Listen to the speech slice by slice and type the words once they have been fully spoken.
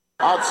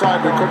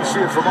Outside, we couldn't see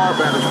it from our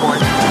vantage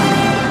point.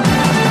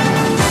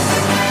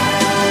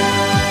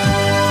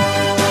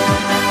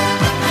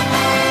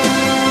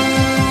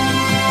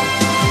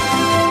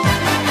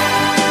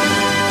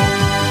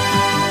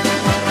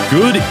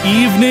 Good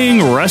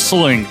evening,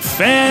 wrestling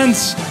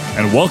fans,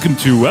 and welcome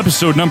to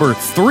episode number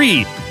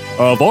 3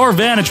 of our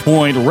Vantage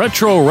Point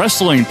Retro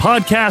Wrestling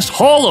Podcast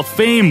Hall of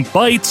Fame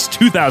Bites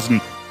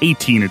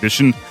 2018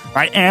 edition.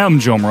 I am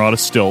Joe Murata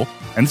still,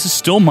 and this is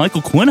still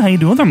Michael Quinn. How you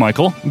doing there,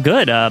 Michael?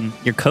 Good.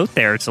 Your coat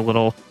there, it's a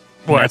little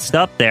messed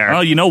up there.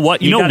 Oh, you know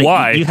what? You know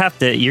why?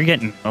 You're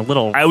getting a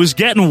little... I was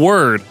getting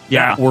word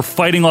that we're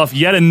fighting off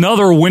yet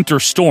another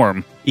winter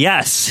storm.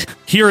 Yes.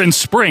 Here in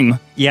spring,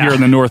 here in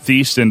the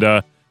Northeast,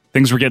 and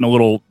things were getting a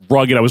little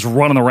rugged. I was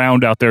running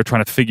around out there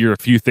trying to figure a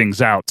few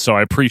things out, so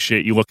I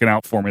appreciate you looking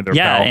out for me there,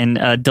 pal.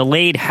 And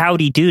delayed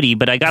howdy doody,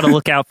 but I got to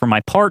look out for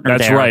my partner.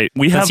 That's there. right.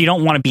 You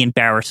don't want to be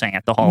embarrassing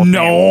at the Hall of Fame.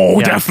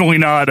 No, definitely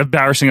not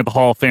embarrassing at the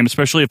Hall of Fame,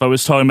 especially if I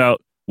was talking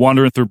about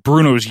wandering through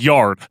Bruno's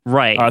yard.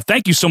 Right.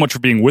 Thank you so much for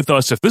being with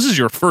us. If this is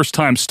your first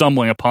time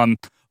stumbling upon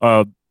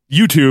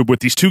YouTube with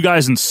these two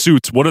guys in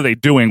suits, what are they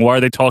doing? Why are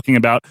they talking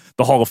about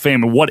the Hall of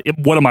Fame? And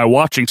what am I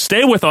watching?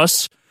 Stay with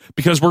us,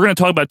 because we're going to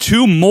talk about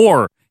two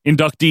more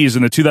inductees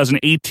in the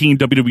 2018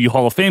 WWE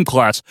Hall of Fame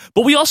class.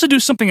 But we also do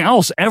something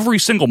else every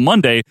single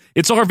Monday.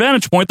 It's our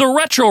Vantage Point, the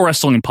Retro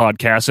Wrestling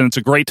Podcast, and it's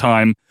a great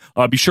time.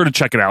 Be sure to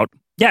check it out.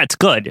 Yeah, it's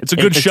good. It's a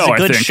good show, I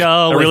think. It's a good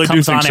show. I really it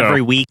comes do think on so.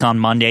 every week on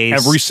Mondays.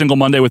 Every single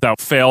Monday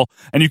without fail.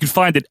 And you can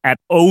find it at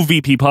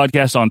OVP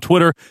Podcast on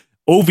Twitter,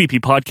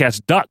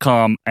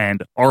 ovppodcast.com,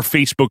 and our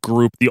Facebook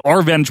group, the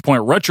Our Vantage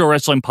Point Retro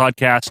Wrestling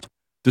Podcast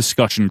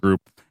discussion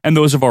group. And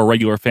those of our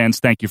regular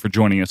fans, thank you for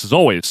joining us as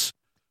always.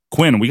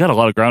 Quinn, we got a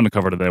lot of ground to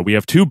cover today. We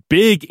have two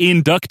big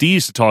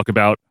inductees to talk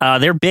about.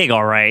 They're big,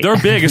 all right. They're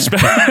big,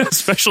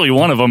 especially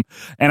one of them.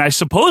 And I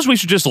suppose we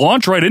should just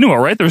launch right into it,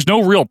 right? There's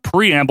no real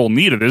preamble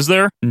needed, is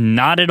there?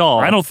 Not at all.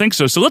 I don't think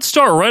so. So let's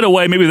start right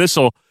away. Maybe this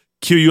will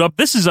cue you up.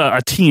 This is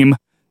a team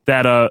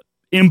that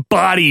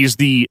embodies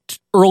the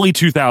early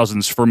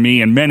 2000s for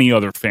me and many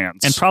other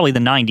fans. And probably the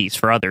 90s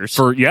for others.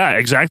 Yeah,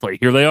 exactly.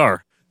 Here they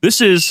are.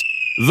 This is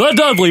the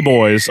Dudley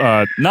Boys.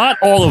 Not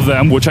all of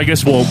them, which I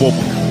guess we'll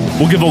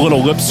give a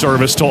little lip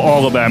service to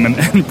all of them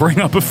and bring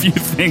up a few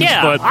things.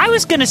 Yeah, but I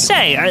was going to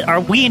say, are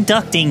we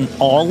inducting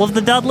all of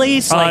the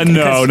Dudleys?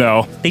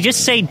 No. They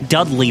just say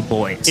Dudley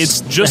Boys.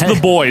 It's just the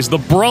boys. The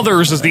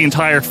brothers is the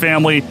entire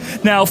family.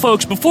 Now,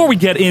 folks, before we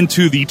get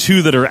into the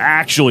two that are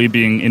actually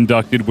being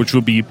inducted, which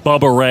would be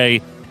Bubba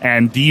Ray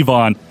and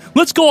Devon,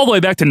 let's go all the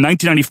way back to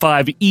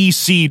 1995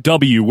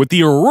 ECW with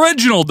the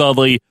original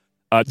Dudley,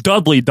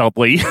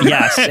 Dudley.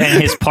 Yes,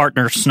 and his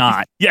partner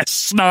Snot. Yes,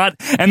 Snot,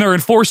 and their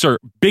enforcer,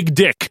 Big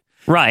Dick.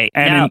 Right.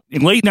 And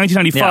in late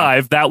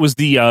 1995, that was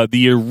the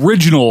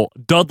original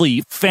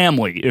Dudley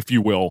family, if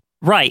you will.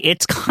 Right.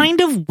 It's kind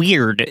of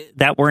weird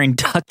that we're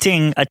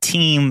inducting a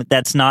team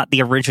that's not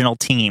the original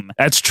team.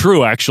 That's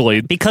true, actually.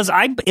 Because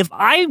if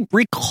I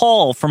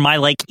recall from my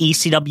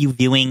ECW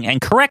viewing, and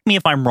correct me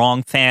if I'm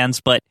wrong,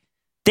 fans, but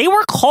they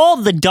were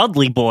called the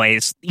Dudley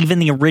Boys, even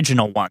the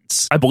original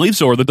ones. I believe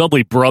so, or the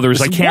Dudley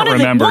Brothers. I can't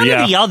remember. One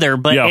or the other,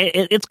 but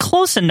it's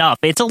close enough.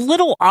 It's a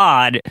little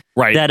odd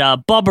that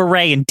Bubba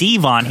Ray and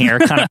Devon here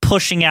kind of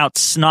pushing out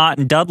Snot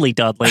and Dudley.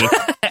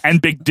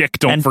 And Big Dick,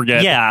 don't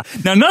forget. Yeah.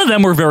 Now, none of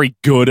them were very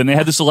good, and they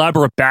had this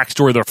elaborate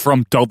backstory. They're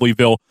from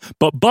Dudleyville.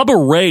 But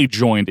Bubba Ray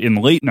joined in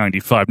late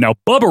 95. Now,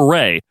 Bubba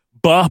Ray,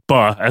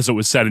 Bubba, as it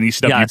was said in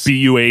ECW,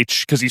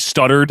 B-U-H, because he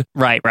stuttered.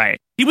 Right.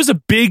 He was a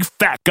big,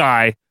 fat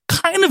guy,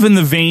 kind of in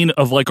the vein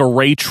of a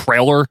Ray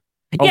Trailer.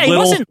 He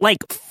wasn't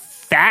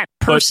fat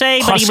per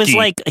se, but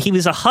he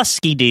was a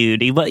husky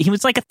dude. He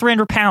was like a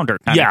 300-pounder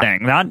kind of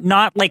thing,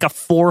 not like a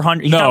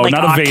 400. No,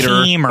 not a Vader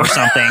Akeem or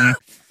something.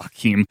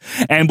 Akeem.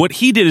 And what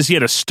he did is he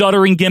had a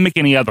stuttering gimmick,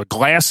 and he had the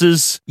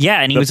glasses.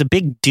 Yeah, and he was a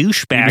big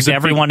douchebag to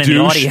everyone in the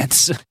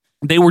audience.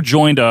 They were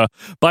joined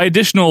by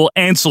additional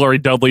ancillary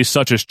Dudleys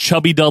such as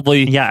Chubby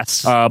Dudley,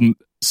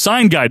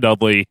 Sign Guy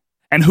Dudley,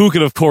 and who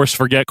could of course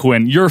forget,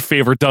 Quinn, your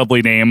favorite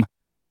Dudley name,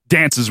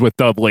 Dances with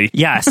Dudley.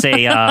 Yes,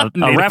 a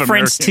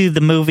reference to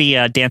the movie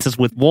Dances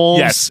with Wolves.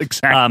 Yes,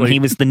 exactly. He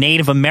was the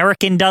Native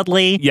American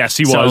Dudley. Yes,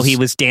 he was. So he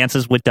was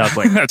Dances with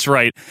Dudley. That's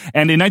right.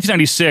 And in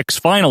 1996,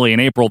 finally in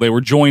April, they were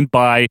joined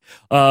by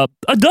a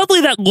Dudley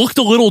that looked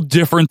a little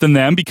different than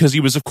them because he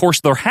was, of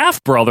course, their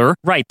half-brother.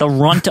 Right, the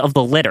runt of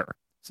the litter.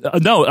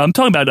 No, I'm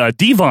talking about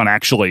Devon,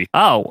 actually.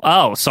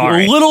 Oh,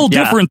 sorry. A little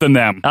different than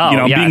them.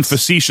 Oh, being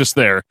facetious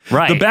there.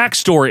 Right. The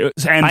backstory,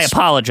 and I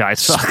apologize.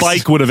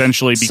 Spike would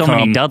eventually become... So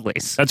many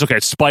Dudleys. That's okay.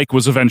 Spike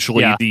was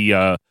eventually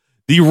the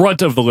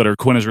runt of the litter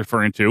Quinn is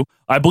referring to.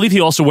 I believe he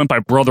also went by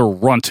Brother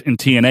Runt in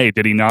TNA,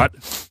 did he not?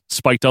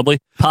 Spike Dudley?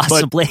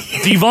 Possibly.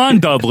 But Devon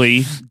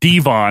Dudley,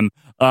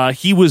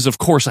 he was, of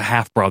course, a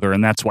half-brother,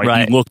 and that's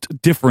why he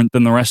looked different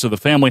than the rest of the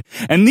family.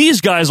 And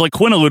these guys, like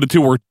Quinn alluded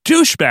to, were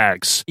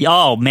douchebags.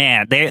 Oh,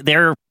 man.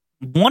 They're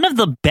one of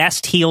the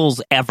best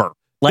heels ever.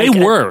 They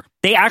were.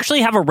 They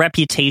actually have a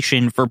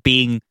reputation for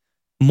being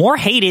more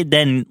hated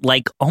than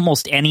like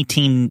almost any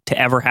team to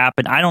ever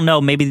happen. I don't know,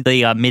 maybe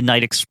the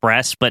Midnight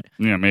Express, but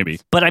yeah, maybe.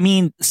 But I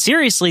mean,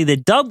 seriously, the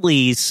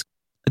Dudleys,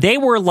 they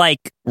were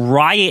like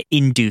riot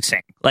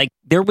inducing. Like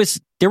there was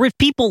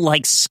people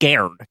like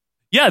scared.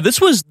 Yeah,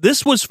 this was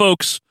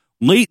folks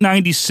late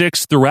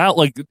 96 throughout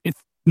like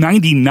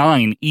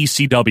 99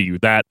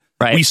 ECW that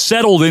we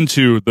settled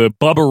into the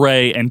Bubba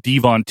Ray and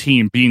Devon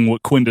team being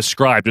what Quinn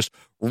described, just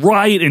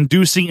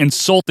riot-inducing,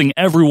 insulting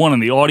everyone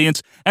in the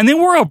audience. And they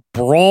were a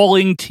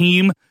brawling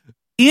team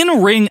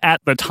in ring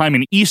at the time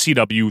in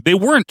ECW. They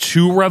weren't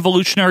too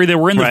revolutionary. They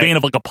were in the vein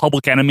of like a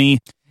Public Enemy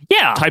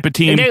type of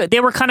team. They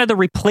were kind of the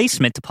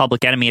replacement to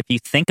Public Enemy if you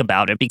think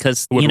about it,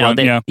 because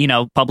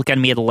Public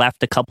Enemy had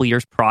left a couple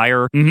years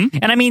prior. Mm-hmm.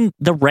 And I mean,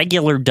 the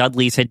regular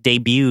Dudleys had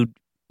debuted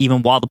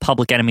even while the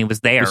Public Enemy was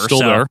there. Still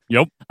there.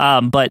 Yep.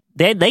 But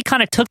they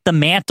kind of took the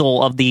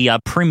mantle of the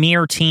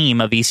premier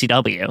team of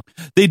ECW.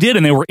 They did,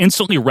 and they were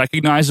instantly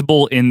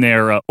recognizable in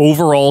their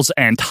overalls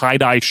and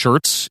tie-dye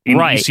shirts in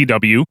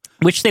ECW.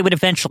 Which they would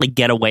eventually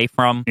get away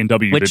from. In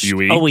WWE.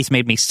 Which always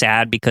made me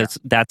sad, because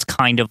that's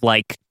kind of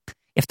like,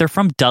 if they're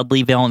from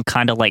Dudleyville and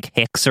kind of like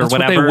Hicks or whatever.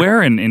 That's what they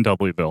wear in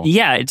Dudleyville.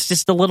 Yeah, it's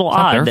just a little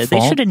odd. They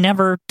should have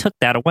never took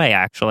that away,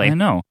 actually. I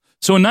know.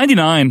 So in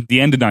 99, the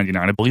end of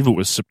 99, I believe it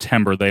was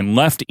September, they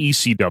left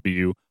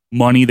ECW.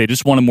 Money, they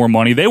just wanted more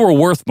money. They were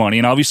worth money,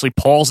 and obviously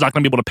Paul's not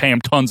going to be able to pay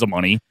him tons of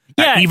money,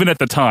 even at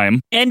the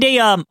time. And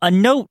a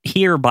note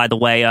here, by the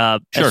way,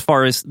 as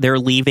far as they're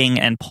leaving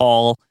and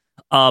Paul,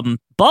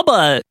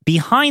 Bubba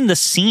behind the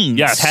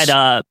scenes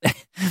had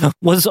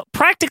was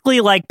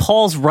practically like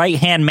Paul's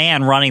right-hand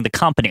man running the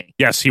company.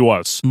 Yes, he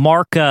was.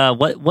 Mark,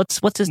 what's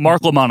his name?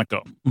 Mark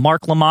LaMonaco.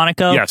 Mark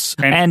LaMonaco. Yes,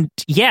 and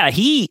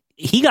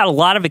he got a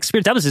lot of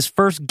experience. That was his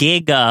first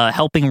gig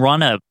helping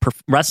run a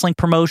wrestling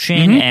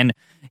promotion, and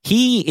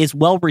he is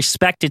well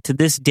respected to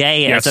this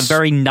day as a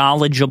very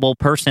knowledgeable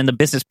person in the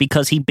business,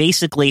 because he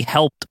basically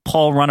helped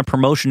Paul run a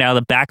promotion out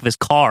of the back of his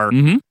car.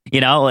 Mm-hmm.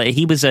 You know,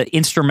 he was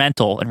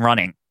instrumental in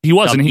running. He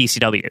was in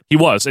ECW. He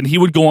was, and he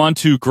would go on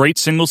to great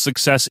single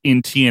success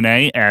in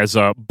TNA as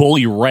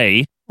Bully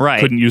Ray. Right.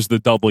 Couldn't use the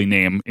Dudley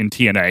name in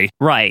TNA.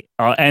 Right.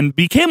 And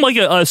became like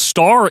a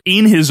star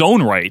in his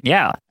own right.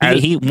 Yeah.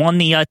 He won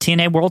the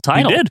TNA World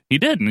title. He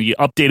did. And he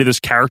updated his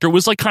character. It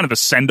was like kind of a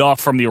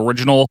send-off from the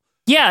original.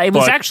 Yeah, it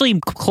was actually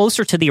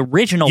closer to the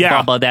original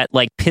Bubba that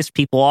like pissed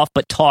people off,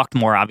 but talked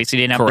more. Obviously,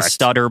 didn't have the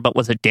stutter, but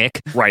was a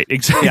dick. Right,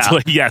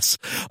 exactly. Yeah. Yes.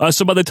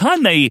 So by the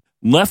time they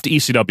left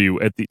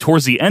ECW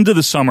towards the end of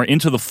the summer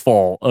into the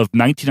fall of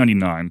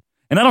 1999,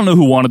 and I don't know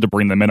who wanted to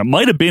bring them in. It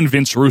might have been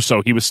Vince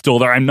Russo. He was still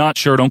there. I'm not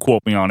sure. Don't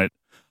quote me on it.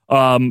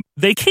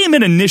 They came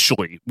in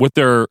initially with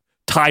their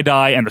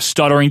tie-dye and the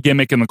stuttering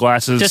gimmick and the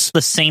glasses. Just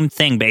the same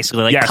thing,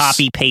 basically, like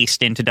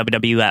copy-paste into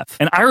WWF.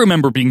 And I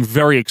remember being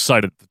very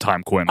excited at the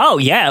time, Quinn. Oh,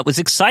 yeah. It was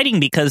exciting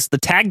because the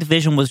tag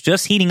division was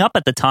just heating up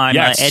at the time.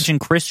 Yes. Edge and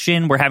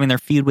Christian were having their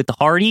feud with the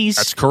Hardys.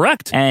 That's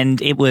correct.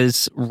 And it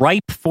was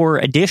ripe for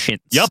additions.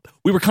 Yep.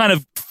 We were kind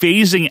of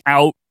phasing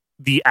out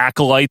the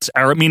Acolytes,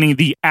 meaning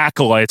the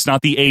Acolytes,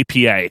 not the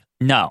APA.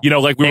 No. You know,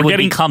 like they would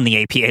become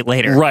the APA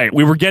later. Right.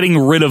 We were getting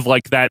rid of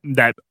like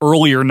that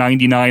earlier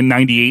 99,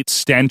 98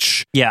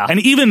 stench. Yeah. And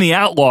even the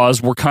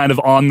Outlaws were kind of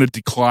on the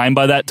decline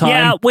by that time.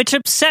 Yeah, which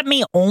upset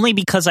me only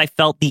because I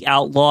felt the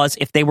Outlaws,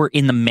 if they were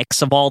in the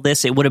mix of all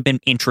this, it would have been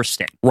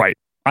interesting. Right.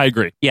 I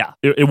agree. Yeah.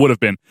 It would have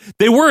been.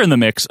 They were in the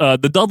mix.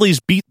 The Dudleys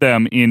beat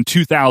them in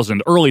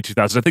 2000, early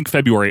 2000, I think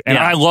February, and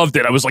I loved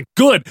it. I was like,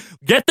 good,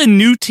 get the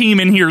new team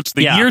in here. It's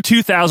the year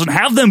 2000.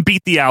 Have them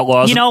beat the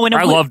Outlaws. You know,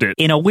 I loved it.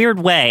 In a weird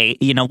way,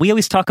 you know, we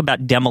always talk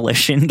about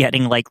Demolition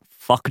getting like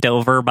fucked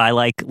over by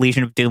like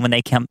Legion of Doom when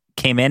they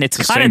came in. It's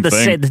kind of the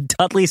same. The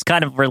Dudleys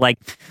kind of were like,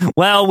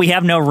 well, we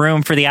have no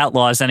room for the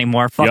Outlaws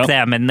anymore. Fuck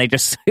them. And they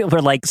just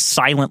were like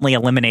silently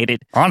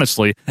eliminated.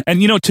 Honestly.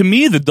 And, you know, to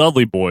me, the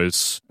Dudley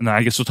Boys, and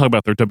I guess we'll talk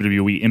about their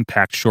WWE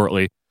impact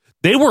shortly,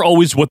 they were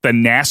always what the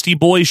Nasty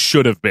Boys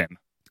should have been.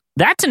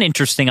 That's an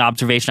interesting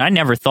observation. I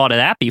never thought of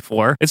that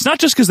before. It's not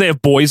just because they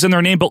have boys in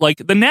their name, but like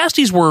the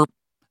Nasties were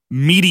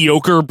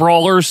mediocre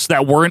brawlers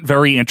that weren't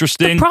very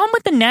interesting. The problem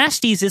with the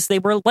Nasties is they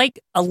were like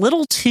a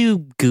little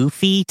too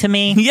goofy to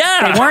me.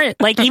 Yeah. They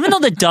weren't like, even though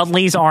the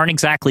Dudleys aren't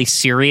exactly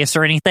serious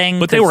or anything.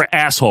 But they were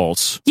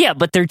assholes. Yeah,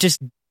 but they're just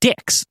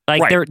dicks.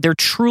 Like they're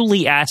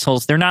truly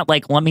assholes. They're not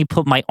like, let me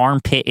put my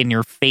armpit in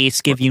your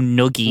face, give you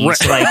noogies.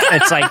 Like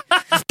it's like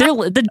they're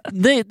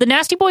the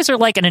Nasty Boys are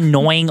like an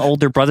annoying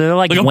older brother. They're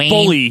like Wayne. A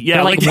bully. Yeah,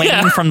 they're like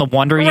Wayne from the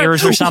Wonder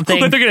Years or something.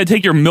 They're gonna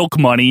take your milk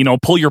money, you know,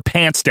 pull your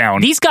pants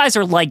down. These guys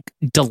are like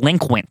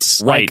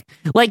delinquents. Right.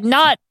 Like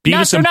not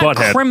Beavis they're and not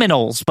Butthead.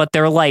 criminals, but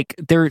they're like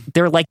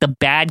the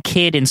bad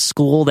kid in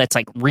school that's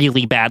like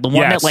really bad. The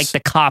one that like the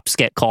cops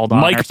get called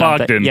on. Mike or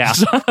something.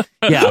 Bogdan.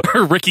 Yeah.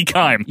 Or Ricky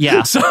Kime.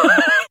 Yeah.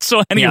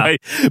 So anyway,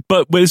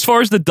 but as far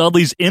as the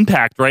Dudleys'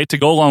 impact, right, to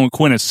go along with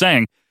Quinn is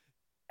saying,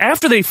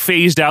 after they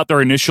phased out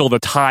their initial, the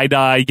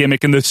tie-dye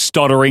gimmick and the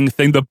stuttering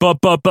thing, the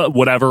but,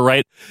 whatever,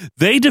 right,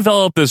 they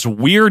developed this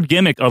weird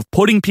gimmick of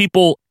putting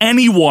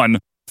anyone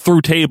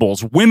through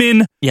tables.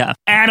 Women, Yeah.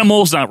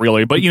 animals, not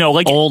really, but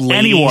like Old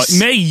ladies. anyone.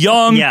 Mae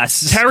Young,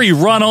 Yes. Terry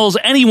Runnels,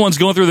 anyone's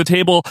going through the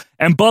table,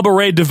 and Bubba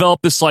Ray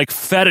developed this like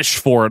fetish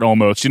for it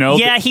almost,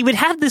 Yeah, he would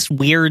have this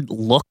weird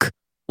look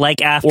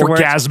like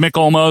afterwards. orgasmic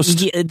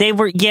almost.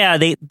 Yeah,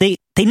 they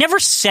never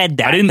said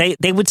that.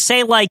 They would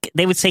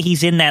say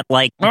he's in that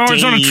like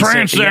he's in a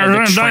trance there, the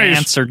daze.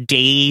 trance or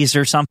daze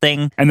or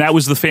something. And that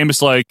was the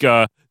famous like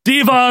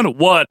Devon,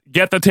 what?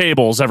 Get the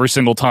tables every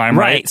single time,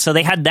 right? So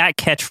they had that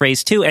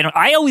catchphrase too. And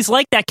I always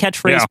liked that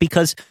catchphrase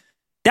because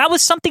that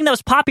was something that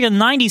was popular in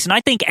the 90s, and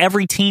I think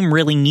every team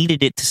really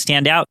needed it to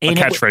stand out. And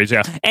a catchphrase,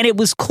 yeah. And it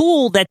was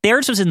cool that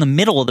theirs was in the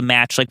middle of the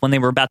match, like when they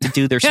were about to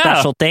do their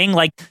special thing.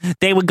 Like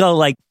they would go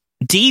like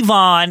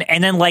Devon,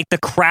 and then like the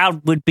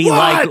crowd would be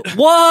like,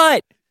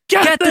 what?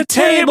 Get the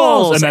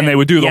tables! And then they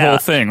would do the whole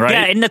thing, right?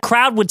 Yeah, and the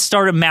crowd would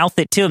start to mouth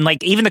it too, and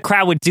like even the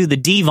crowd would do the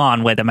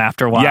Devon with him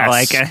after a while. Yes.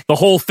 Like the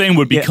whole thing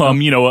would become,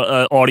 an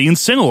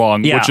audience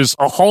sing-along, which is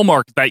a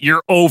hallmark that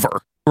you're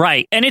over.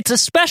 Right. And it's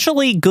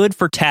especially good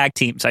for tag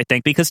teams, I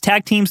think, because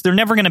tag teams, they're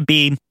never going to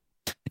be,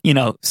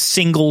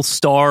 single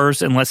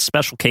stars unless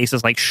special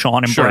cases like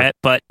Shawn and Brett.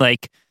 But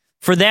like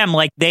for them,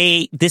 like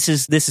this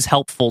is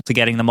helpful to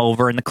getting them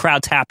over, and the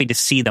crowd's happy to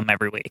see them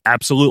every week.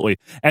 Absolutely.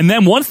 And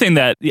then one thing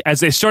that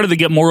as they started to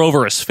get more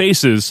over as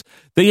faces,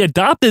 they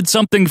adopted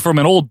something from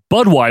an old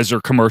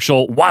Budweiser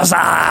commercial. What's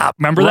up?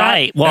 Remember that?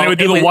 Right. Well, and they would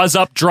do the what's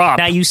up drop.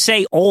 Now you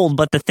say old,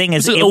 but the thing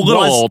is,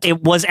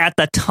 it was at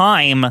the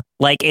time,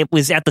 like it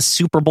was at the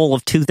Super Bowl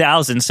of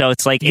 2000. So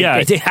it's like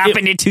it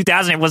happened in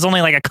 2000. It was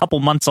only like a couple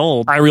months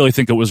old. I really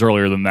think it was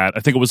earlier than that. I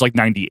think it was like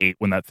 98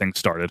 when that thing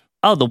started.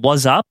 Oh, the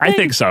was up thing? I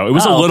think so. It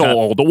was a little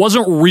old. It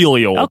wasn't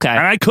really old. Okay. And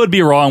I could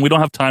be wrong. We don't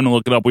have time to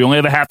look it up. We only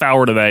have a half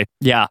hour today.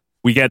 Yeah.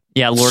 We get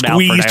Lord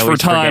squeezed Alfred, for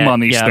time forget. on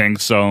these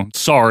things, so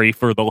sorry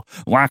for the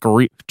lack of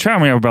tell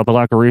me about the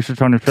lack of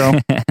research on the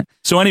show.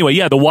 So anyway,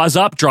 the was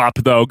up drop,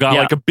 though, got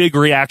like a big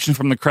reaction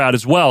from the crowd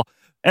as well.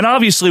 And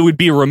obviously would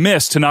be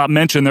remiss to not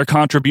mention their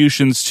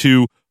contributions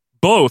to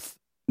both,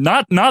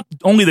 not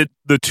only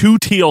the two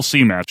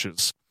TLC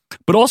matches,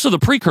 but also the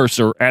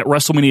precursor at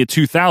WrestleMania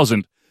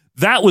 2000.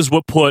 That was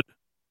what put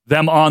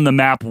them on the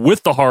map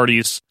with the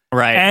Hardys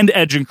and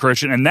Edge and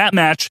Christian. And that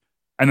match,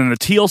 and then the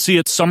TLC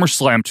at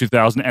SummerSlam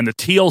 2000 and the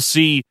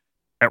TLC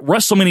at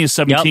WrestleMania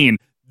 17,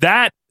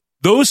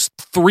 those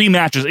three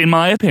matches, in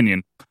my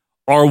opinion,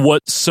 are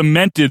what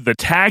cemented the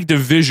tag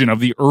division of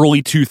the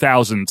early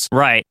 2000s.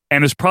 Right.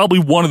 And is probably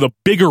one of the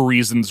bigger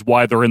reasons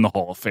why they're in the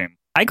Hall of Fame.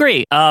 I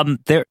agree.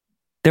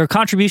 Their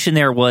contribution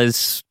there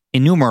was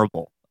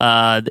innumerable.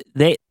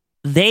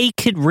 They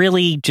could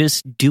really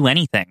just do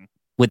anything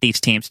with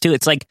these teams, too.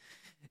 It's like,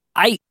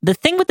 the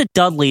thing with the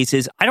Dudleys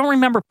is I don't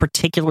remember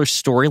particular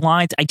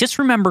storylines. I just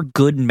remember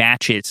good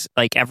matches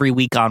like every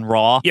week on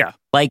Raw. Yeah.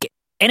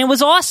 And it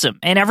was awesome.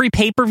 And every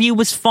pay-per-view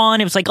was fun.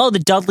 It was like,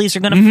 the Dudleys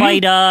are going to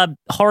fight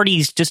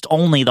Hardys, just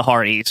only the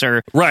Hardys,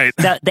 or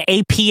the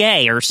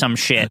APA or some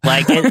shit.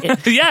 Like,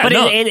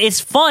 it's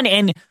fun.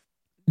 And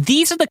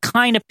these are the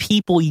kind of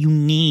people you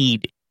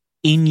need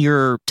in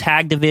your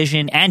tag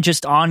division and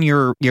just on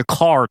your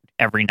card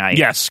every night.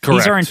 Yes, correct.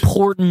 These are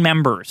important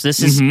members.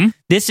 This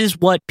is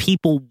what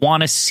people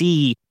want to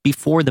see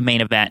before the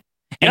main event.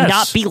 And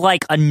not be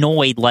like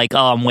annoyed, like,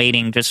 I'm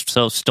waiting just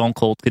so Stone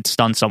Cold could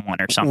stun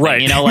someone or something.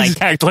 Right.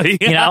 Exactly.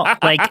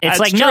 It's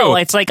like, no,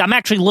 it's like I'm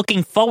actually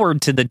looking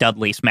forward to the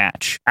Dudleys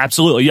match.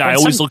 Absolutely. Yeah, I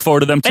always look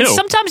forward to them too. And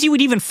sometimes you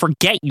would even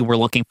forget you were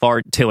looking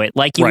forward to it.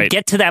 Like you would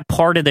get to that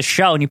part of the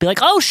show and you'd be like,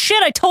 oh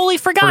shit, I totally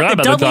forgot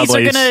the Dudleys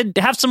are going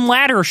to have some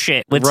ladder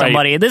shit with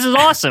somebody. This is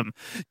awesome.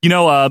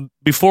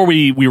 Before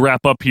we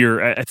wrap up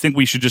here, I think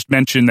we should just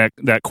mention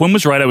that Quinn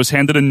was right. I was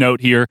handed a note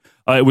here.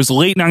 It was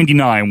late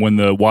 99 when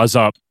the Was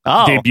Up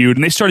debuted,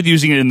 and they started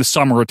using it in the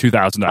summer of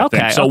 2000, I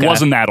think. So it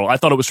wasn't that old. I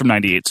thought it was from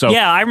 98. So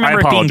yeah, I remember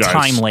it being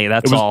timely.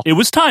 That's all. It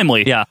was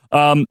timely. Yeah.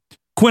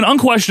 Quinn,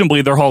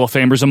 unquestionably, they're Hall of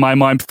Famers in my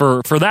mind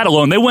for that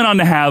alone. They went on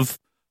to have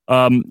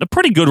a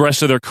pretty good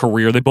rest of their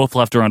career. They both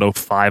left around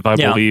 05, I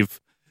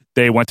believe.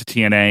 They went to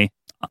TNA.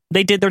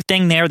 They did their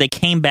thing there. They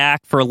came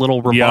back for a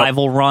little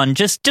revival run,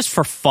 just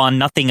for fun,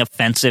 nothing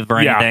offensive or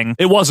anything.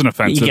 It wasn't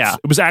offensive. Yeah.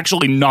 It was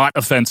actually not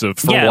offensive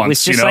for once. It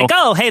was just like,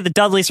 oh, hey, the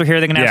Dudleys are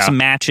here. They're going to have some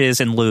matches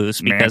and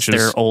lose because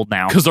they're old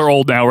now. Because they're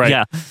old now, right?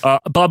 Yeah.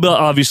 Bubba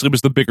obviously was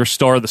the bigger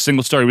star, the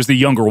single star. He was the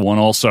younger one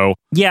also.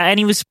 Yeah, and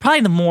he was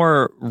probably the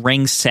more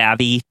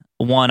ring-savvy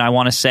one, I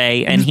want to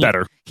say. And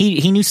better.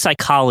 He knew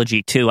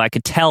psychology, too. I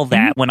could tell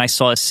that when I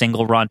saw a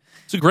single run.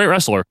 He's a great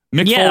wrestler.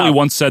 Mick Foley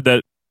once said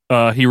that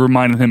he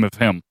reminded him of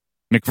him.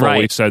 Mick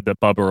Foley said that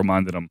Bubba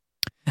reminded him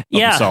of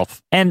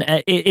himself. And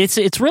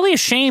it's really a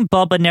shame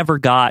Bubba never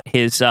got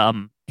his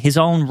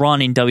own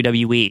run in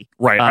WWE.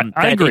 Right,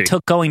 I agree. It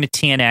took going to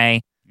TNA.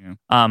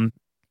 Yeah.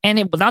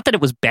 And not that it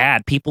was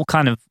bad. People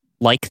kind of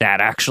like that,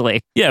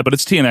 actually. Yeah, but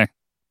it's TNA.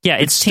 Yeah,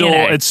 it's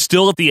TNA. It's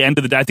still at the end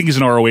of the day. I think he's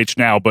in ROH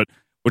now,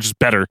 which is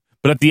better.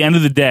 But at the end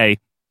of the day,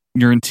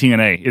 you're in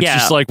TNA. It's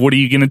just like, what are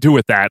you going to do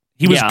with that?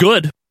 He was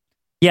good.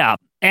 Yeah.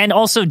 And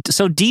also,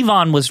 so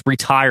Devon was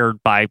retired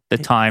by the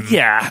time.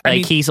 Yeah.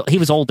 Like he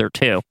was older,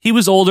 too. He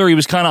was older. He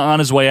was kind of on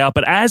his way out.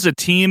 But as a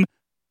team,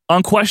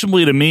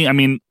 unquestionably to me, I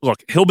mean,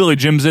 look, Hillbilly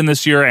Jim's in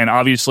this year, and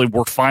obviously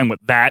we're fine with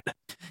that.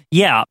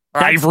 Yeah.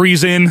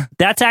 Ivory's in.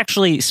 That's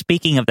actually,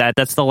 speaking of that,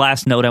 that's the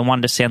last note I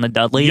wanted to say on the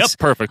Dudleys. Yep,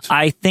 perfect.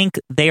 I think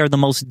they are the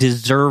most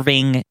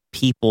deserving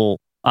people,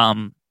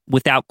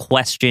 without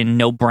question,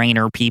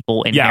 no-brainer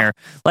people in here.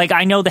 Like,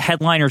 I know the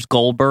headliner's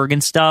Goldberg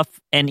and stuff,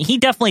 and he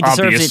definitely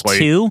deserves it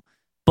too,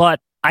 but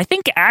I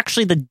think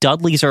actually the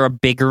Dudleys are a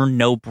bigger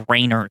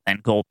no-brainer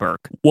than Goldberg.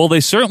 Well, they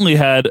certainly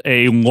had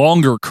a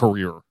longer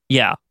career.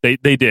 Yeah. They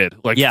did,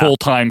 like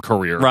full-time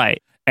career.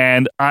 Right.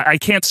 And I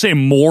can't say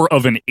more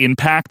of an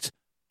impact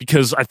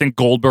because I think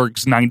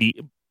Goldberg's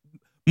 90...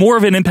 More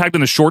of an impact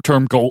in the short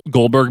term,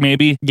 Goldberg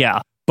maybe.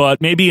 Yeah.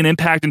 But maybe an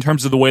impact in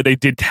terms of the way they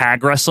did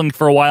tag wrestling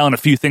for a while and a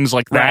few things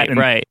like that.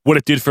 Right. What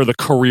it did for the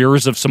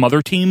careers of some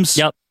other teams.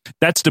 Yep.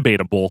 That's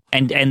debatable.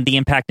 And the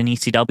impact in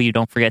ECW,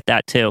 don't forget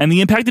that too. And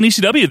the impact in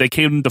ECW, they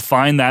came to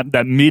find that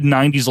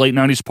mid-90s, late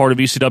 90s part of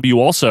ECW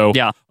also.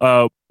 Yeah.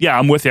 Yeah,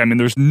 I'm with you. I mean,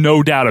 there's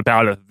no doubt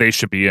about it they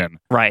should be in.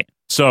 Right.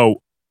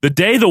 So the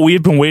day that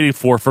we've been waiting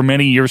for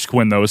many years,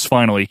 Quinn, though, is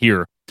finally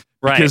here.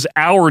 Right. Because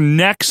our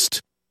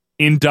next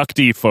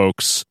inductee,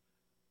 folks,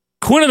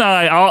 Quinn and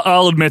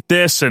I'll admit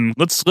this, and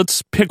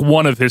let's pick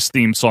one of his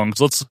theme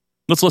songs. Let's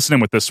listen in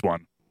with this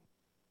one.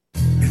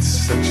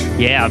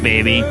 Yeah,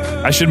 baby.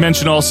 I should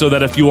mention also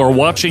that if you are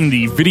watching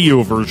the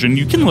video version,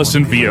 you can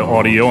listen via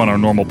audio on our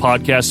normal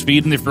podcast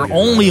feed, and if you're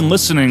only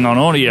listening on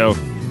audio,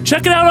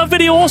 check it out on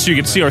video also. You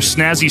can see our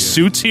snazzy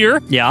suits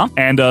here. Yeah.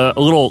 And a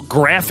little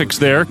graphics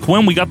there.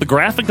 Quinn, we got the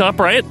graphic up,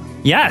 right?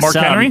 Yes. Mark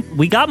Henry?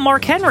 We got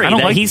Mark Henry.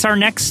 He's our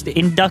next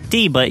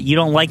inductee, but you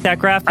don't like that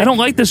graphic? I don't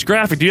like this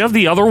graphic. Do you have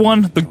the other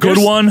one? The good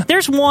one?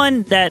 There's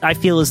one that I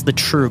feel is the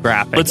true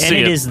graphic. Let's see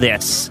it it. is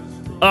this.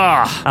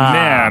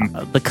 Man.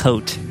 The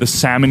coat. The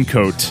salmon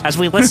coat. As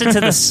we listen to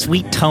the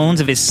sweet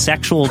tones of his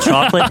sexual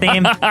chocolate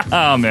theme.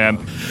 Oh, man.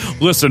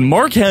 Listen,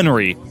 Mark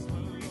Henry.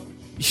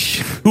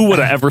 Who would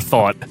have ever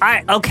thought?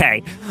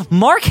 Okay.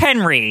 Mark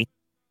Henry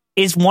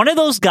is one of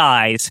those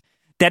guys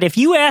that if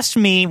you asked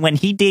me when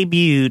he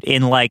debuted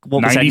in like,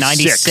 what was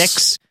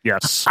 96?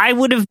 Yes. I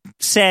would have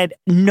said,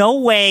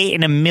 no way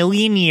in a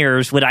million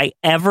years would I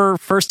ever,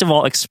 first of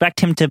all, expect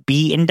him to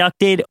be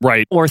inducted.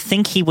 Right. Or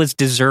think he was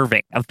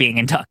deserving of being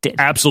inducted.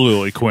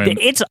 Absolutely, Quinn.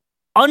 It's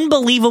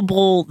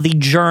unbelievable the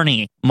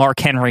journey Mark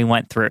Henry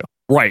went through.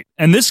 Right.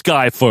 And this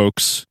guy,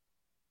 folks,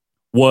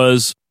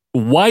 was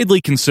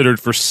widely considered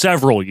for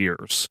several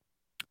years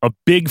a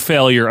big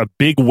failure, a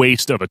big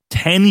waste of a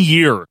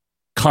 10-year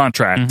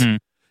contract. Mm-hmm.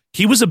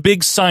 He was a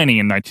big signing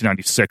in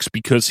 1996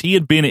 because he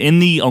had been in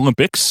the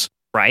Olympics.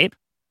 Right.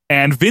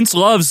 And Vince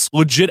loves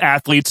legit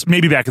athletes.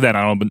 Maybe back then,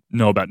 I don't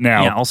know about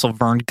now. Yeah, also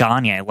Vern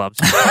Gagne loves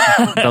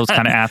those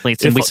kind of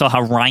athletes. And we saw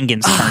how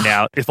Reingans turned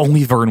out. If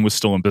only Vern was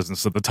still in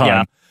business at the time.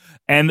 Yeah.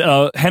 And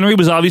Henry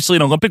was obviously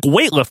an Olympic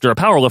weightlifter, a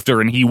powerlifter,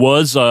 and he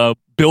was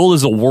billed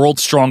as the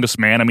world's strongest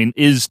man. I mean,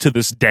 is to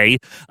this day.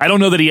 I don't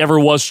know that he ever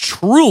was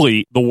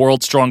truly the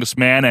world's strongest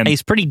man. And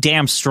he's pretty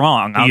damn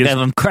strong. I'll give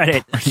him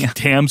credit.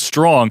 Damn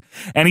strong.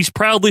 And he's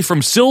proudly from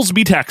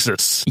Silsbee,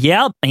 Texas.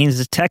 Yep. He's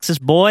a Texas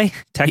boy,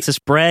 Texas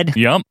bred.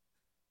 Yep.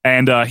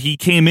 And he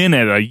came in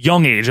at a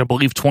young age, I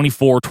believe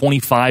 24,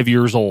 25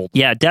 years old.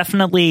 Yeah,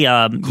 definitely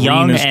young.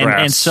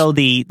 And so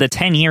the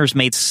 10 years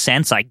made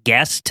sense, I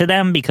guess, to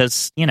them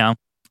because, you know,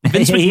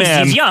 Vince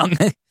McMahon he's young.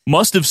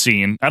 Must have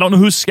seen. I don't know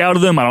who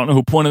scouted them. I don't know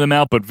who pointed them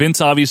out, but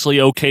Vince obviously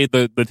okayed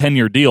the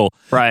 10-year deal.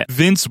 Right.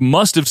 Vince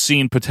must have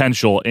seen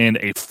potential in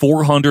a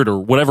 400 or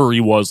whatever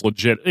he was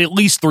legit, at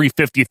least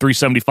 350,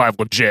 375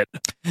 legit,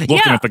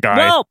 looking at the guy.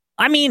 Well,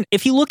 I mean,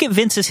 if you look at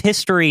Vince's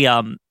history,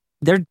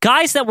 there are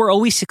guys that were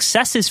always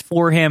successes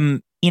for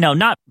him, you know,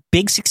 not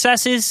big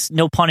successes,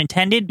 no pun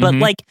intended, but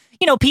like,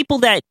 you know, people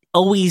that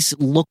always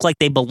look like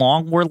they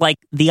belong were like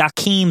the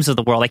Akeems of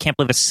the world. I can't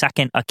believe a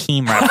second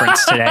Akeem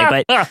reference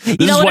today, but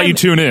this is why you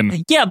tune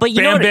in. Yeah, but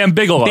you know, Bam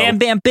Bigelow. Bam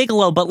Bam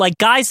Bigelow, but like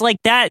guys like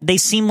that, they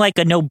seem like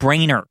a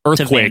no-brainer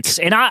to Vince.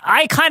 And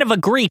I kind of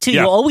agree too.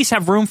 Yeah. You always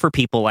have room for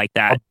people like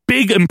that. A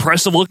big,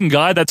 impressive looking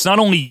guy that's not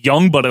only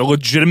young, but a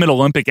legitimate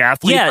Olympic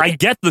athlete. Yeah, I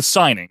get the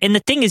signing. And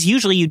the thing is,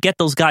 usually you get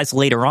those guys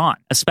later on,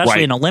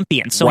 especially an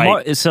Olympian.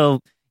 So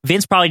so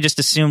Vince probably just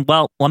assumed,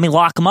 well, let me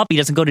lock him up. He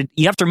doesn't go to.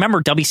 You have to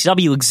remember,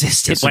 WCW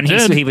existed when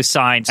he was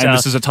signed. So. And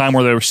this is a time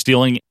where they were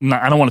stealing.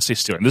 I don't want to say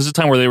stealing. This is a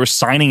time where they were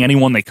signing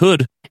anyone they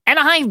could. And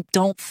I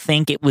don't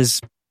think it was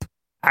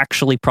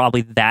actually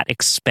probably that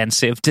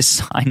expensive to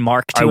sign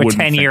Mark to a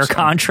 10-year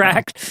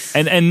contract.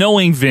 And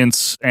knowing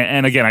Vince,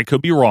 and again, I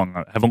could be wrong.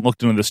 I haven't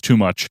looked into this too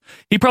much.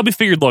 He probably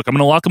figured, look, I'm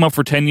going to lock him up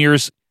for 10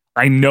 years.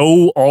 I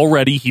know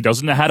already he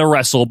doesn't know how to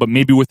wrestle, but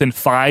maybe within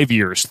 5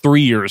 years,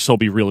 3 years, he'll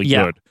be really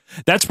good.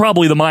 That's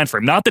probably the mind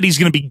frame. Not that he's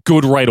going to be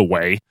good right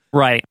away.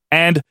 Right.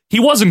 And he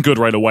wasn't good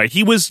right away.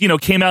 He was,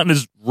 came out in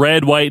his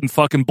red, white, and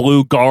fucking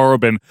blue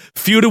garb and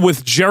feuded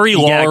with Jerry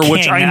Lawler,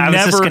 which I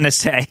was just going to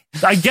say.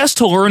 I guess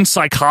to learn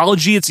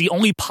psychology, it's the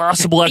only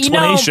possible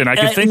explanation I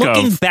could think of.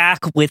 Looking back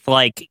with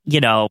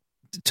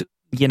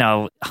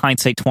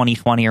hindsight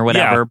 2020 or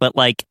whatever, Yeah. but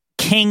like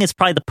King is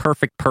probably the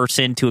perfect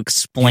person to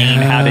explain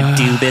how to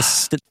do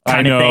this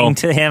kind of thing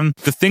to him.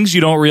 The things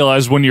you don't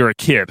realize when you're a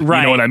kid.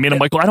 Right. You know what I mean? I'm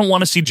like, well, I don't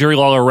want to see Jerry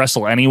Lawler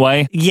wrestle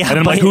anyway. Yeah, And then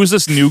I'm but- like, who's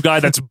this new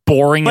guy that's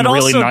boring But and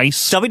really also,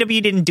 nice?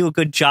 WWE didn't do a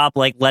good job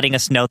like letting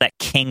us know that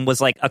King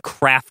was like a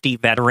crafty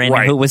veteran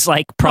Right. who was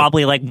like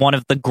probably like one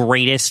of the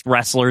greatest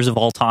wrestlers of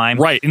all time.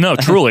 Right. No,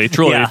 truly.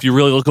 Yeah. If you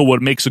really look at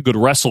what makes a good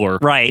wrestler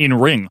in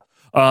ring.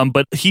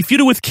 But he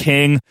feuded with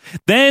King.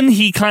 Then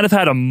he kind of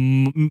had a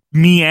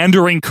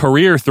meandering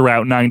career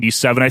throughout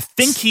 97. I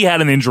think he had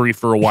an injury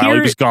for a while.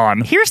 He was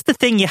gone. Here's the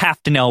thing you have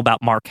to know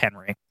about Mark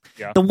Henry.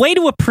 Yeah. The way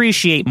to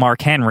appreciate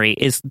Mark Henry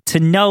is to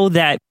know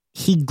that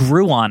he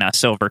grew on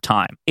us over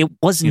time. It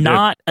was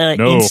not an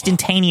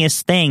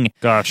instantaneous thing.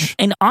 Gosh.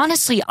 And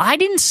honestly, I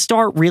didn't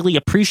start really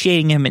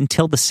appreciating him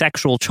until the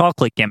sexual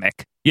chocolate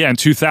gimmick. Yeah, in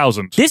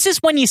 2000. This is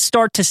when you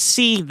start to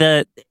see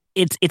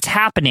it's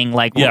happening.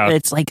 Like,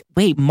 it's like,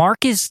 wait,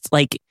 Mark is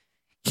like,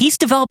 he's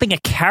developing a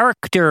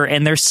character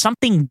and there's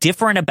something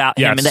different about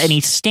him and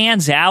he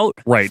stands out.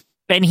 Right.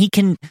 And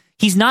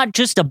he's not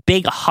just a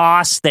big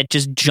hoss that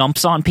just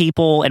jumps on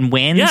people and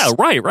wins. Yeah,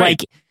 right.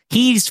 Like,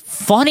 he's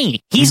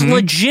funny. He's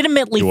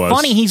legitimately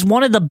funny. He's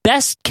one of the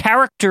best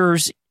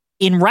characters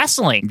in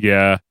wrestling.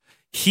 Yeah.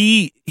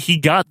 He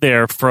got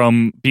there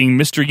from being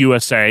Mr.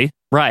 USA.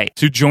 Right.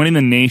 To joining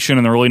the Nation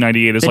in the early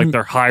 98 as like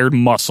their hired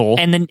muscle.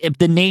 And then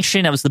the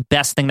Nation, that was the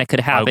best thing that could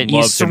happen.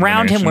 You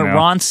surround him with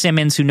Ron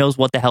Simmons, who knows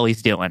what the hell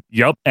he's doing.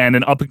 Yep. And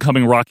an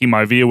up-and-coming Rocky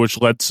Maivia, which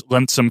lent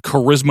some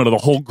charisma to the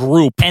whole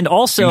group. And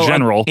also, in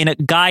general. In a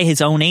guy his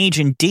own age,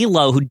 and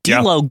D'Lo, who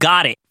D'Lo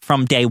got it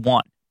from day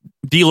one.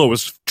 D'Lo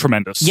was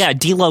tremendous. Yeah,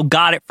 D'Lo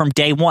got it from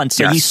day one.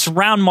 So you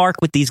surround Mark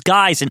with these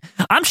guys, and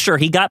I'm sure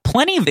he got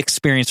plenty of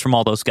experience from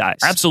all those guys.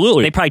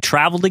 Absolutely. They probably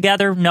traveled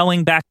together,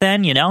 knowing back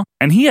then,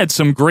 And he had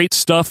some great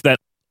stuff that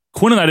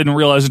Quinn and I didn't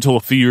realize until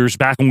a few years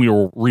back when we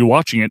were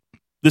rewatching it.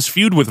 This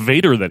feud with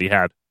Vader that he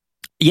had.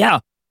 Yeah.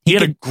 He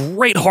had a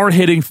great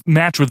hard-hitting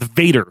match with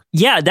Vader.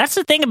 Yeah, that's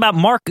the thing about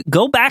Mark.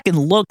 Go back and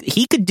look.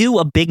 He could do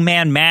a big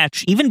man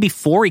match even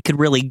before he could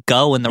really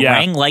go in the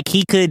ring. Like,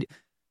 he could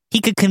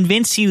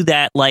convince you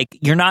that, like,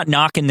 you're not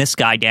knocking this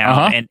guy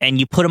down, and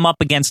you put him up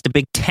against a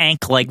big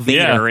tank like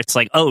Vader. It's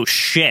like, oh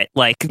shit,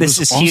 like, this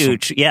is awesome.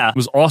 huge. Yeah. It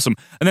was awesome.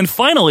 And then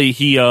finally,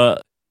 he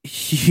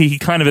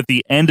kind of at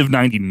the end of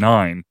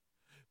 99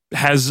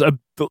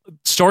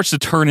 starts to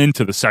turn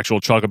into the sexual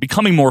chocolate,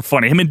 becoming more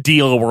funny. Him and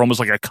D'Lo were almost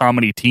like a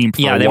comedy team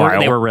for a while.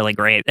 They were really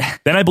great.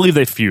 Then I believe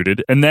they feuded,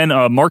 and then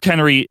Mark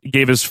Henry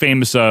gave his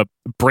famous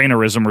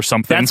brainerism or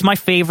something. That's my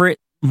favorite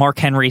Mark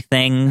Henry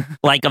thing,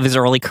 like, of his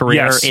early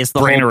career, is the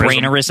whole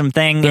brainerism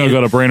thing. They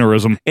got a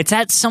brainerism. It's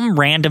at some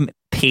random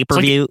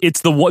pay-per-view. It's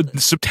the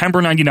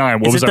September 99.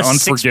 What was it?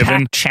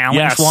 Unforgiven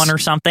challenge one or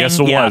something? Yes,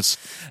 it was.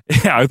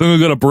 Yeah, I think I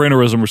got a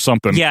brainerism or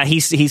something. Yeah,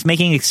 he's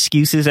making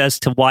excuses as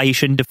to why he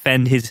shouldn't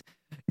defend his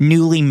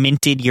newly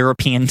minted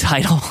European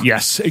title.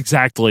 Yes,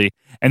 exactly.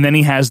 And then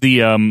he has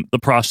the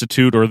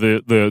prostitute or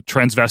the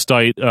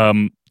transvestite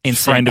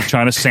friend of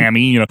China,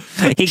 Sammy.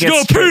 He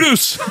gets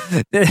Brutus.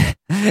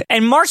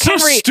 And Mark so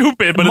Henry,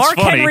 stupid, but Mark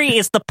it's funny. Henry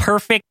is the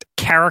perfect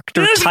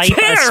character type,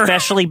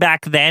 especially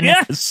back then,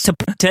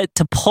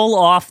 to pull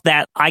off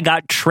that I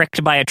got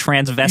tricked by a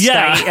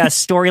transvestite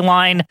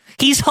storyline.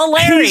 He's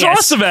hilarious. He's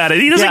awesome at it.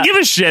 He doesn't give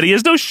a shit. He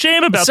has no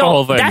shame about the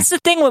whole thing. That's the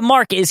thing with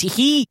Mark, is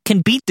he can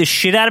beat the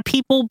shit out of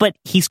people, but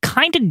he's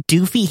kind of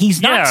doofy.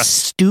 He's not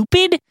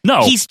stupid.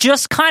 No. He's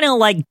just kind of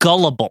like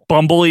gullible.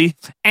 Bumbly.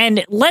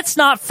 And let's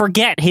not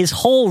forget his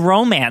whole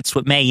romance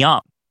with Mae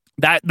Young.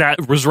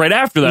 That was right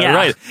after that,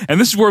 right?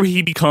 And this is where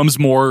he becomes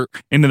more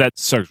into that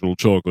sexual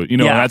chocolate, and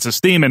that's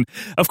his theme. And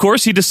of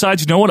course, he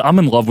decides, you know what? I'm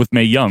in love with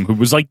Mae Young, who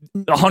was like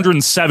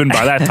 107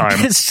 by that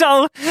time.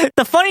 So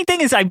the funny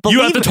thing is, I believe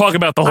you have to talk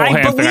about the whole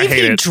hand thing. I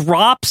hate it.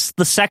 Drops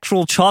the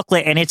sexual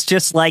chocolate, and it's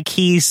just like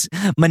he's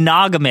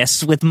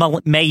monogamous with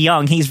Mae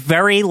Young. He's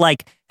very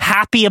like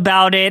happy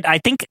about it. I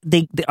think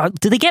do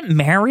they get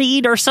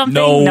married or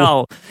something?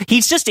 No.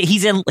 He's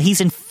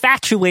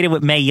infatuated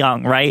with Mae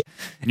Young, right?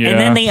 Yeah. And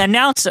then they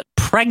announce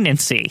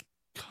pregnancy.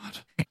 God.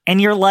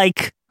 And you're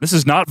like, this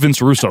is not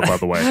Vince Russo, by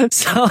the way.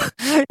 So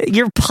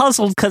you're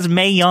puzzled because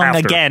Mae Young,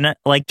 again,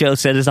 like Joe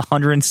said, is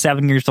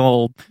 107 years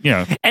old.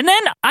 Yeah. And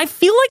then I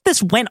feel like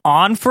this went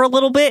on for a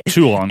little bit.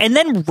 Too long. And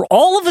then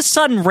all of a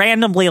sudden,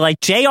 randomly,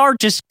 like, JR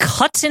just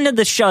cuts into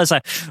the show. It's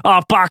like,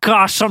 oh, by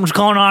gosh, something's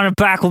going on in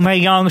back with Mae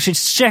Young. She's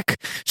sick.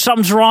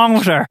 Something's wrong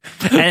with her.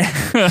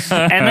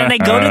 And then they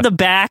go to the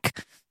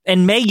back.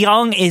 And Mae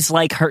Young is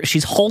like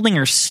she's holding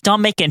her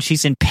stomach and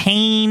she's in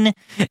pain.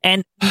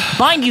 And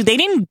mind you, they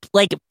didn't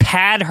like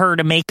pad her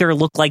to make her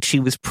look like she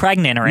was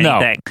pregnant or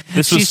anything.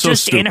 This she's was so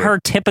just stupid. in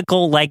her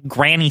typical like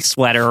granny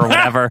sweater or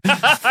whatever.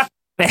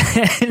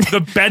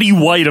 The Betty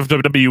White of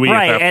WWE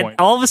right, at that and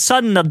point. all of a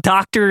sudden the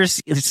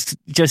doctors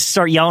just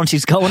start yelling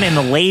she's going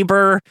into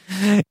labor,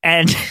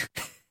 and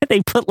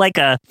they put like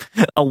a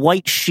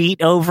white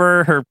sheet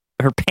over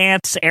her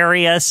pants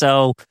area,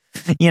 so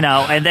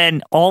and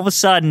then all of a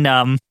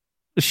sudden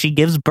she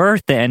gives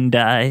birth, and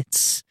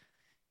it's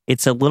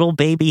It's a little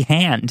baby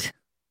hand.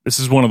 This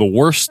is one of the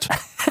worst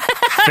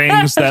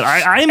things that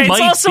I might be.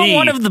 It's also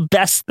one of the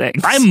best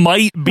things. I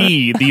might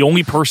be the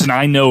only person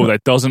I know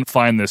that doesn't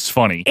find this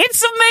funny.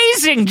 It's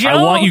amazing, Joe.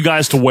 I want you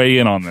guys to weigh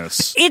in on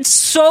this. It's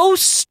so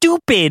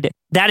stupid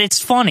that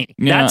it's funny.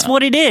 Yeah, that's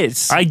what it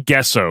is. I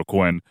guess so,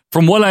 Quinn.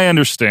 From what I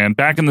understand,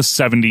 back in the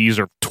 70s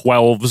or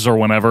 12s or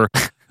whenever,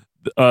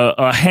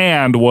 a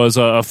hand was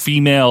a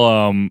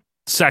female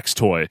sex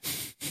toy.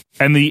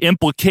 And the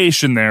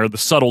implication there, the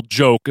subtle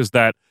joke, is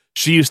that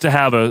she used to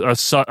have a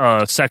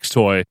sex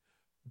toy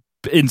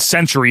in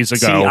centuries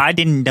ago. See, I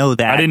didn't know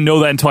that. I didn't know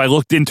that until I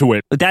looked into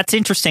it. That's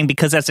interesting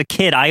because as a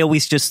kid, I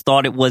always just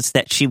thought it was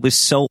that she was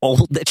so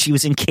old that she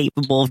was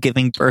incapable of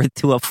giving birth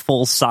to a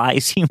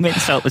full-size human,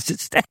 so it was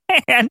just a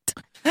hand.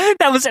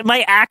 That was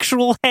my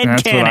actual head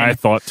That's canon. what I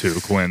thought too,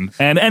 Quinn.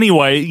 And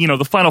anyway,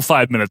 the final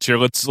 5 minutes here,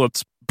 let's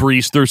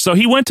breeze through. So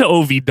he went to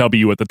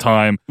OVW at the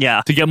time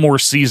to get more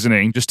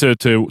seasoning, just to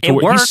it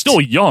worked. He's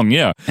still young,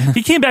 yeah.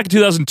 He came back in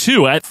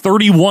 2002 at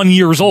 31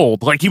 years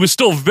old. Like, he was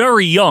still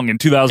very young in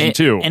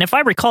 2002. And if I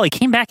recall, he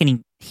came back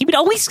and he would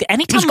always,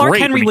 anytime Mark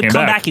Henry would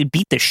come back, he'd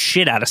beat the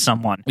shit out of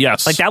someone.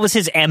 Yes. Like, that was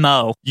his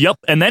MO. Yep.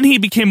 And then he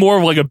became more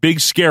of like a big,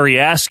 scary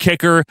ass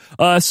kicker.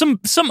 Some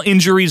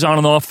injuries on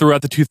and off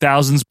throughout the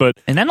 2000s, but...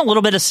 And then a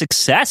little bit of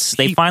success.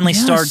 They finally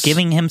start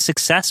giving him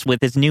success with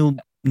his new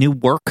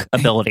work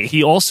ability.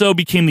 He also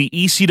became the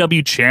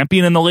ECW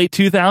champion in the late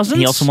 2000s.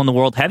 He also won the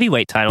world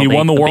heavyweight title. He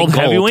won the world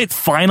heavyweight.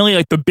 Finally,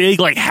 like the big,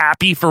 like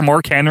happy for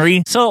Mark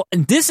Henry. So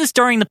this is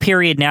during the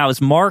period now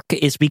as Mark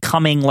is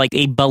becoming like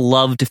a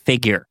beloved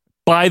figure.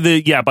 By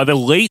the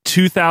late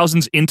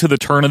 2000s into the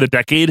turn of the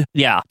decade.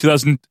 Yeah.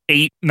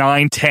 2008,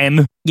 9,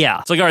 10.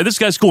 Yeah. It's like, all right, this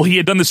guy's cool. He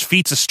had done this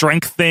feats of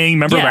strength thing.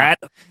 Remember that?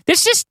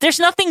 There's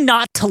nothing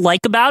not to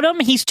like about him.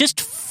 He's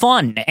just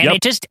fun. And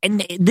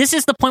and this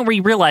is the point where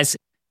you realize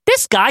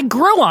this guy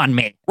grew on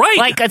me. Right.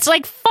 Like, it's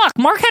like, fuck,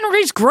 Mark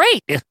Henry's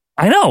great.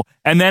 I know.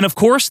 And then, of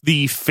course,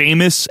 the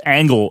famous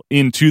angle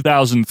in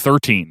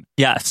 2013.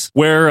 Yes.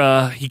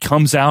 Where he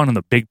comes out in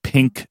the big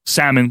pink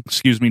salmon,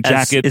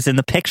 jacket. Is in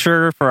the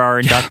picture for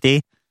our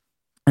inductee.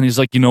 And he's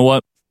like, you know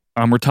what?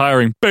 I'm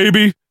retiring,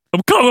 baby.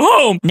 I'm coming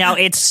home. Now,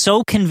 it's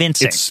so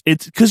convincing.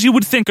 It's because you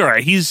would think, all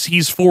right,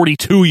 he's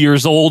 42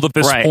 years old at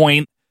this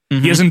point.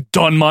 Mm-hmm. He hasn't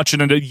done much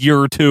in a year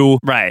or two.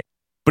 Right.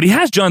 But he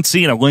has John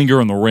Cena linger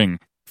in the ring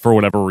for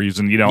whatever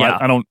reason.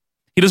 I don't...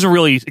 He doesn't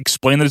really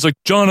explain that. He's like,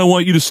 John, I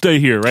want you to stay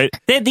here, right?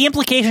 The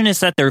implication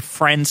is that they're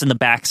friends in the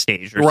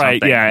backstage or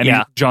right, something. Yeah.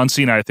 And John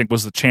Cena, I think,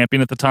 was the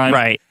champion at the time.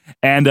 Right.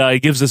 And he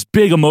gives this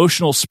big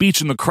emotional speech,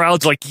 and the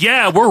crowd's like,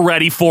 yeah, we're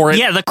ready for it.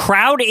 Yeah, the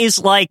crowd is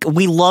like,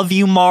 we love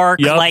you, Mark.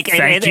 Yep, like,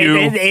 thank you.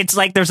 It's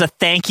like there's a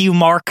thank you,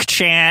 Mark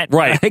chant.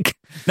 Right. Like,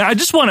 now, I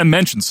just want to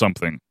mention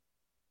something.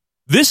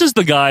 This is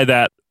the guy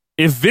that,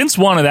 if Vince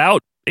wanted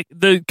out,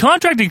 the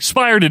contract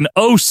expired in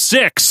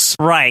 2006.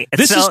 Right.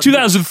 This is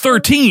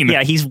 2013.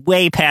 Yeah, he's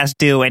way past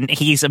due, and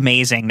he's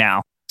amazing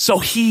now. So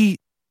he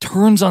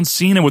turns on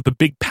Cena with the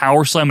big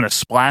power slam and a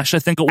splash, I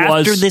think it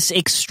was. After this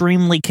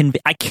extremely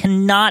I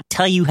cannot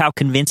tell you how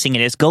convincing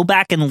it is. Go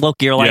back and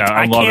look. You're like,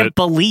 I can't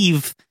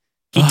believe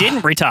he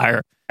didn't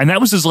retire. And that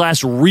was his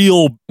last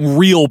real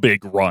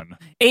big run.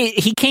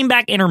 He came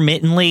back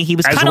intermittently. He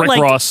was kind of Rick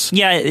like Ross.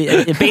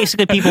 Yeah,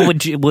 basically people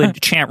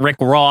would chant Rick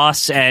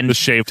Ross and the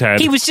shaved head.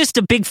 He was just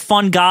a big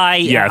fun guy.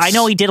 Yes. I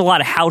know he did a lot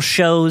of house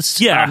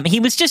shows. Yeah, he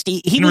was just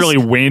he didn't really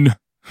win.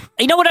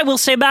 You know what I will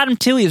say about him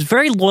too? He was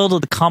very loyal to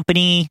the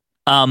company.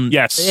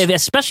 Yes,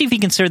 especially if you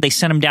consider they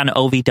sent him down to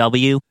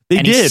OVW.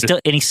 They did,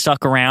 and he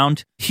stuck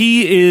around.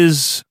 He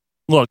is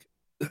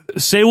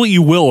say what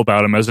you will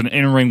about him as an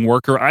in-ring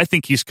worker. I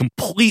think he's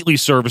completely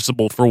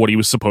serviceable for what he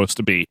was supposed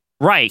to be.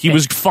 Right. He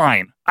was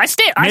fine.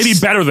 Maybe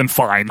better than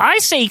fine. I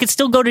say he could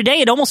still go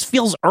today. It almost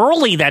feels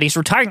early that he's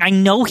retiring. I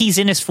know he's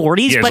in his 40s.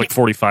 Yeah, he's but like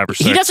 45 or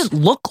 6. He doesn't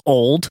look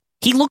old.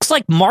 He looks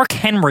like Mark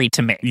Henry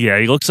to me. Yeah,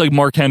 he looks like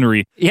Mark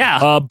Henry.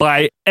 Yeah.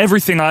 By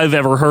everything I've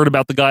ever heard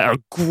about the guy, a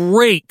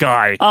great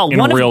guy in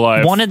real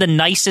life. One of the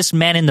nicest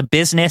men in the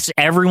business.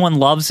 Everyone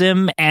loves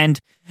him. And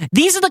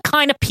these are the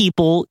kind of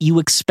people you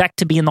expect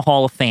to be in the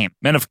Hall of Fame.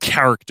 Men of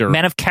character.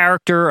 Men of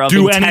character, of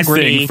do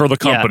integrity. Anything for the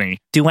company. Yeah,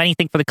 do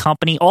anything for the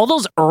company. All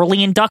those early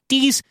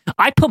inductees,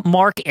 I put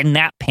Mark in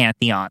that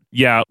pantheon.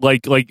 Yeah,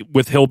 like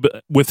with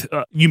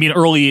you mean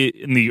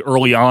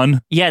early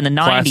on? Yeah, in the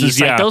 90s.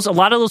 Classes, like yeah. a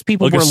lot of those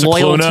people were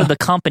loyal to the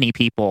company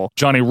people.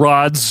 Johnny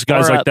Rods,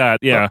 guys like that,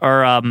 yeah.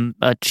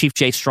 Or Chief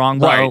Jay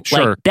Strongbow. Right,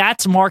 sure. Like,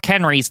 that's Mark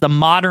Henry's, the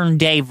modern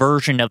day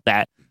version of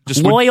that.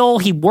 Just loyal.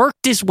 He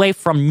worked his way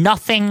from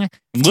nothing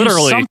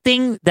literally to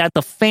something that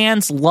the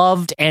fans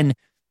loved, and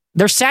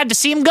they're sad to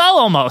see him go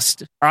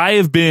almost. I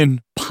have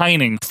been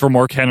pining for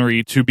Mark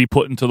Henry to be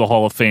put into the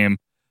Hall of Fame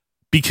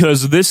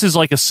because this is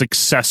like a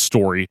success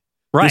story.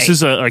 Right. This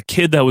is a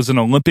kid that was an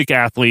Olympic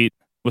athlete.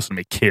 Listen to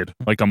me, kid,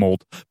 like I'm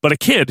old. But a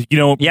kid,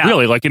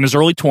 really, like in his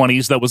early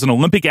 20s, that was an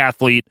Olympic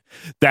athlete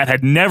that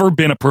had never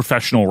been a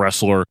professional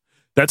wrestler,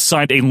 that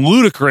signed a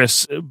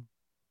ludicrous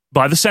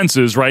by the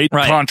senses, right?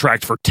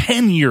 Contract for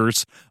 10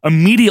 years,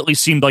 immediately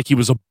seemed like he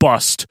was a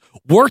bust,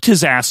 worked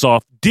his ass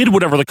off, did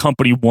whatever the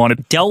company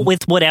wanted. Dealt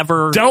with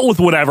whatever,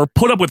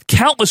 put up with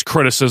countless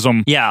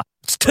criticism. Yeah.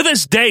 To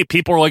this day,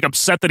 people are like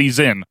upset that he's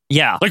in.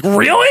 Yeah. Like,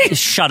 really?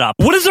 Shut up.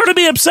 What is there to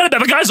be upset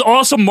about? The guy's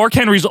awesome. Mark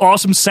Henry's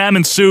awesome.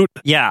 Salmon suit.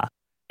 Yeah.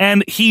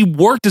 And he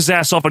worked his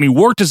ass off,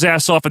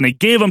 and they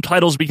gave him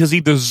titles because he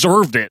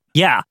deserved it.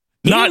 Yeah.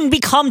 He didn't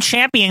become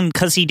champion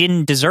because he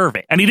didn't deserve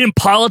it. And he didn't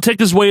politic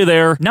his way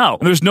there. No.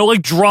 And there's no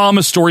like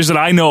drama stories that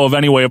I know of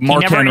anyway of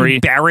Mark Henry. He never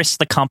embarrassed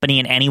the company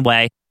in any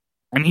way.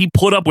 And he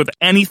put up with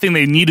anything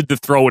they needed to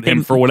throw at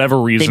him for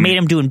whatever reason. They made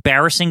him do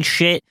embarrassing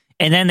shit,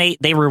 and then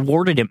they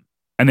rewarded him.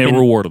 And they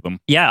rewarded him.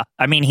 Yeah.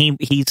 I mean,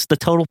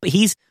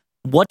 he's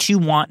what you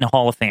want in a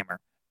Hall of Famer.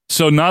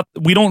 So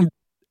we don't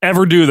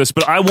ever do this,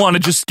 but I want to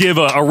just give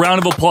a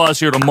round of applause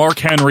here to Mark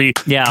Henry.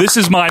 Yeah. This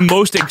is my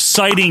most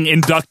exciting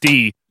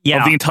inductee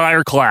of the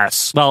entire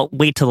class. Well,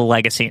 wait till the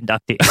legacy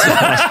inductees.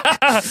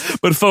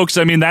 But folks,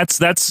 I mean,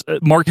 that's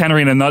Mark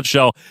Henry in a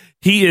nutshell.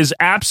 He is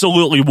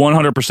absolutely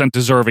 100%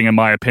 deserving, in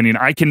my opinion.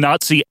 I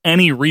cannot see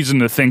any reason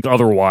to think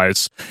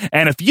otherwise.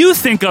 And if you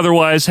think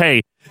otherwise,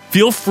 hey,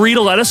 feel free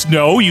to let us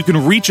know. You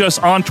can reach us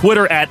on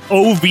Twitter at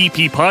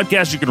OVP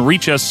Podcast. You can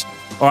reach us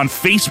on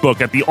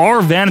Facebook at the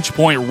Our Vantage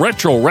Point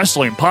Retro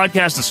Wrestling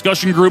Podcast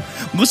Discussion Group.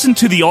 Listen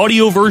to the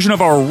audio version of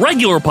our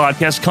regular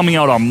podcast coming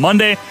out on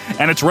Monday,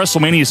 and it's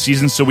WrestleMania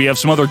season, so we have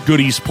some other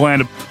goodies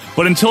planned.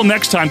 But until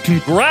next time,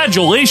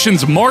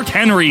 congratulations, Mark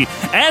Henry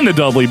and the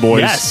Dudley Boys.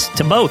 Yes,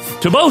 to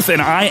both. To both.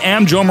 And I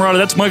am Joe Morata.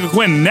 That's Michael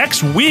Quinn.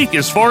 Next week,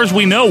 as far as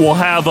we know, we'll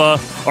have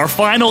our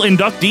final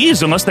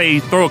inductees, unless they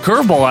throw a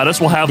curveball at us.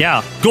 We'll have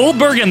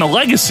Goldberg and the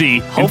Legacy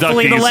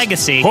Hopefully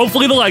inductees.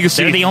 Hopefully the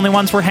Legacy. They're the only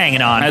ones we're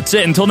hanging on. That's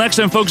it. Until next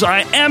time, folks,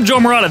 I am Joe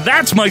Morata.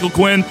 That's Michael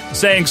Quinn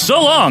saying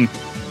so long.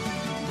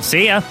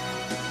 See ya.